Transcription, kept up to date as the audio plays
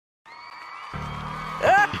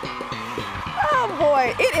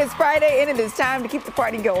is Friday, and it is time to keep the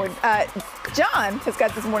party going. John has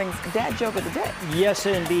got this morning's dad joke of the day. Yes,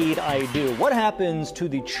 indeed, I do. What happens to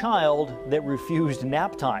the child that refused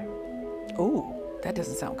nap time? Ooh, that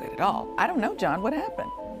doesn't sound good at all. I don't know, John. What happened?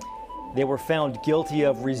 They were found guilty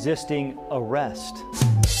of resisting arrest.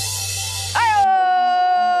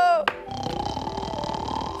 Oh!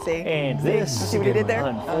 See? And this, See what he did there?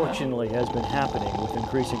 unfortunately, has been happening with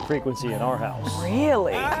increasing frequency in our house.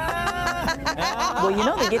 Really? Well, you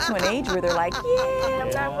know, they get to an age where they're like, yeah, I'm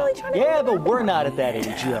not really trying to. Yeah, but we're not at that age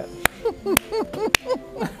yet.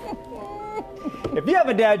 If you have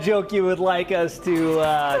a dad joke you would like us to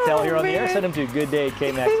tell here on the air, send them to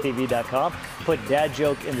gooddayKMaxTV.com. Put dad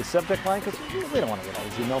joke in the subject line because we don't want to get all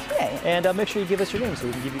these emails. Yeah. And make sure you give us your name so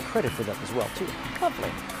we can give you credit for that as well, too.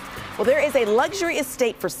 Lovely. Well, there is a luxury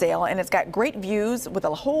estate for sale, and it's got great views with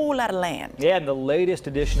a whole lot of land. Yeah, and the latest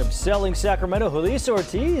edition of Selling Sacramento, Julissa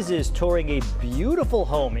Ortiz is touring a beautiful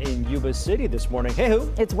home in Yuba City this morning. Hey, who?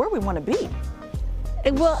 It's where we want to be.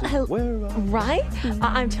 Well, right?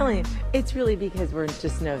 I'm telling you, it's really because we're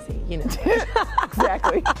just nosy, you know.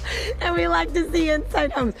 Exactly. And we like to see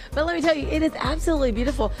inside homes. But let me tell you, it is absolutely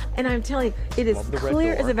beautiful. And I'm telling you, it is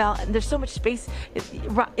clear as a bell. And there's so much space.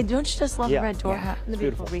 Don't you just love the red door and the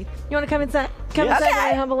beautiful wreath? You want to come inside? Come inside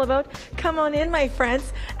my humble abode? Come on in, my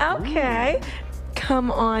friends. Okay. Come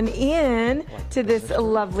on in to this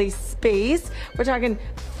lovely space. We're talking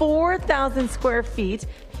 4,000 square feet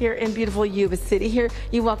here in beautiful Yuba City. Here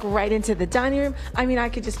you walk right into the dining room. I mean, I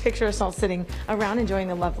could just picture us all sitting around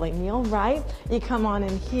enjoying a lovely meal, right? You come on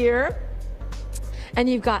in here and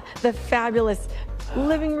you've got the fabulous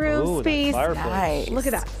living room space. Nice. Look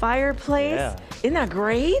at that fireplace. Yeah. Isn't that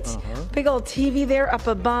great? Big old TV there up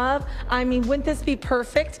above. I mean, wouldn't this be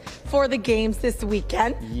perfect for the games this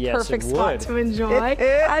weekend? Yes, perfect it spot would. to enjoy.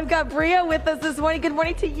 I've got Bria with us this morning. Good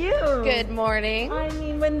morning to you. Good morning. I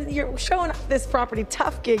mean, when you're showing off this property,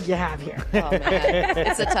 tough gig you have here. Oh man,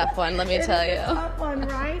 it's a tough one, let me tell you. It's a tough one,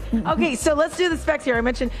 right? Okay, so let's do the specs here. I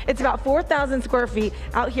mentioned it's about 4,000 square feet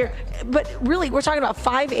out here, but really we're talking about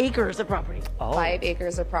 5 acres of property. 5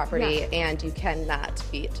 acres of property, and you cannot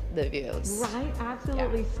beat the views. Right,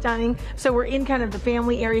 absolutely stunning. So we're in kind of the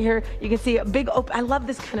family area here. You can see a big open, I love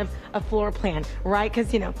this kind of a floor plan, right?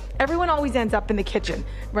 Because, you know, everyone always ends up in the kitchen,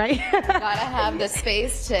 right? Gotta have the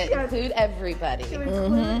space to include everybody. To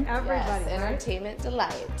include everybody, Yes, entertainment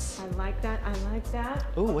delight. I like that, I like that.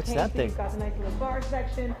 Ooh, what's that thing? You've got the nice little bar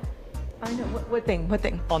section. I know, what thing, what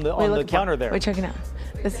thing? On the counter there. We're checking out.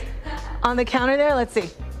 This, on the counter there, let's see.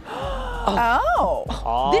 Oh.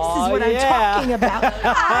 This is what I'm talking about.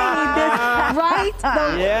 I need this, right?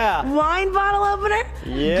 The wine bottle opener?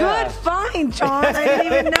 Yeah. Good find, John. I didn't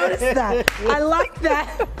even notice that. I like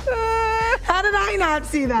that. How did I not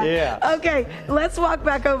see that? Yeah. Okay, let's walk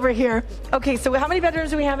back over here. Okay, so how many bedrooms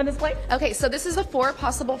do we have in this place? Okay, so this is a 4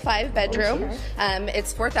 possible 5 bedroom.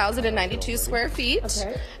 It's 4,092 square feet.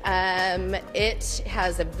 It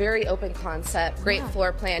has a very open concept, great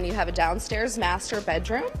floor plan. You have a downstairs master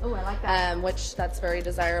bedroom. Oh, I like that. Which that's very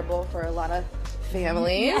desirable for a lot of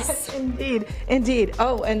families. Yes, indeed, indeed.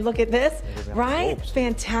 Oh, and look at this, right?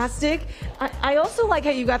 Fantastic. I also like how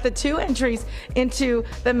you got the 2 entries into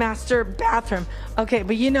the master bathroom. Okay,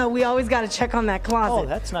 but you know, we always got to check on that closet. Oh,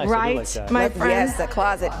 that's nice. Right, I do like that. my friend? Yes, the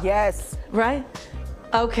closet, yes. Right?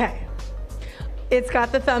 Okay. It's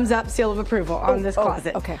got the thumbs up seal of approval on this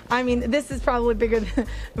closet. Okay. I mean, this is probably bigger than,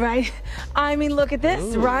 right? I mean, look at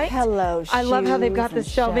this, right? Hello, I love how they've got the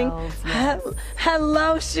shoes shelving. and shelves, yes.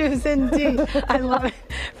 Hello, shoes, indeed. I love it.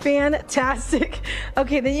 Fantastic.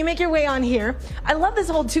 Okay, then you make your way on here. I love this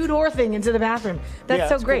whole 2-door thing into the bathroom. That's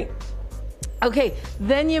so great. Cool. Okay,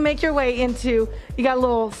 then you make your way into, you got a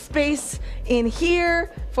little space in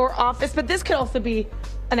here for office, but this could also be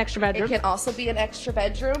an extra bedroom. It can also be an extra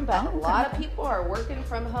bedroom, but a lot of people are working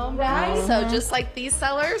from home now. So just like these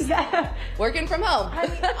sellers, working from home.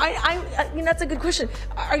 I mean, that's a good question.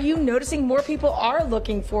 Are you noticing more people are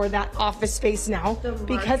looking for that office space now?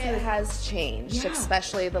 Because it has changed,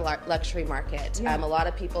 especially the luxury market. A lot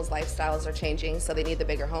of people's lifestyles are changing, so they need the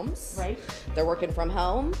bigger homes. Right. They're working from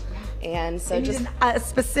home, and so just a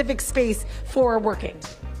specific space for working.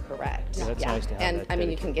 Correct. Yeah, that's nice to have. And I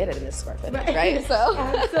mean, you can get it in this square footage, right? So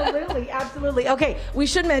absolutely, absolutely. Okay, we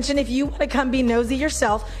should mention if you want to come be nosy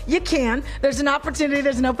yourself, you can. There's an opportunity.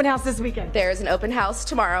 There's an open house this weekend. There's an open house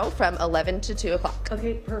tomorrow from 11 to 2 o'clock.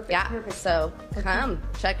 Okay, perfect. Yeah, perfect. So come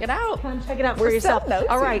check it out. Come check it out for yourself. So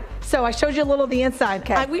all right, so I showed you a little of the inside.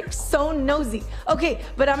 Okay. We are so nosy. Okay,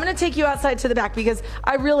 but I'm going to take you outside to the back because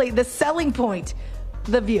the selling point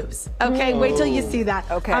the views. Okay, wait till you see that.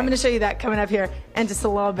 Okay. I'm going to show you that coming up here in just a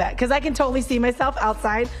little bit because I can totally see myself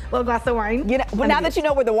outside, little glass of wine. You know, well, now that you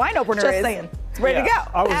know where the wine opener Just is, saying. it's ready to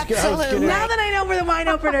go. Absolutely. Now that I know where the wine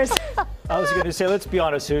openers. I was going to say, let's be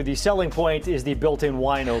honest, Sue. The selling point is the built-in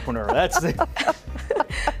wine opener. That's the.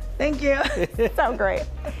 Thank you. So great.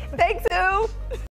 Thanks, Sue.